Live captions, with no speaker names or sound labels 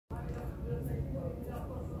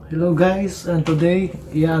Hello guys, and today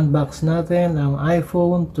i-unbox natin ang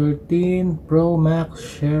iPhone 13 Pro Max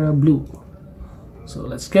Sierra Blue. So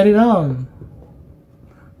let's get it on!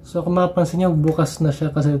 So kung mapansin nyo, bukas na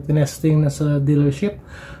siya kasi tinesting na sa dealership.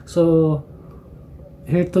 So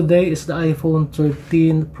here today is the iPhone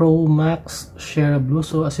 13 Pro Max Sierra Blue.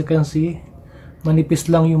 So as you can see,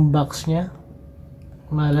 manipis lang yung box niya.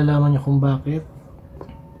 Malalaman nyo kung bakit.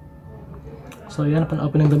 So yan, upon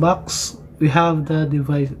opening the box, we have the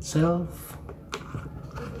device itself.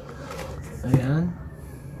 Ayan.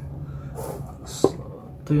 So,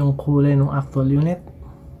 ito yung kulay ng actual unit.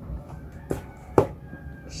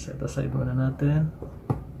 Set aside muna natin.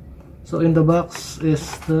 So in the box is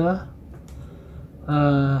the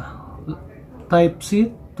Type-C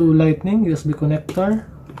to Lightning USB connector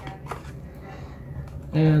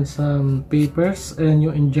and some papers and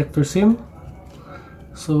yung injector SIM.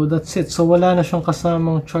 So that's it. So wala na siyang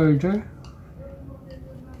kasamang charger,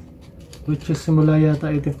 which is simula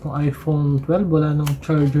yata I think ng iPhone 12, wala nang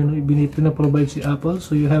charger na pinaprovide si Apple.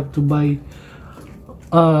 So you have to buy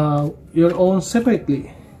your own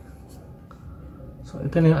separately. So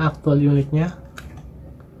ito na yung actual unit niya.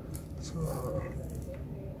 So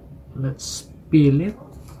let's peel it.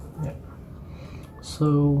 Yeah.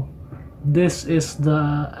 So this is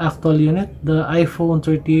the actual unit, the iPhone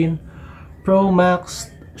 13 Pro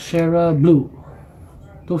Max Sierra Blue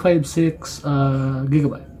 256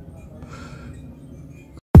 GB.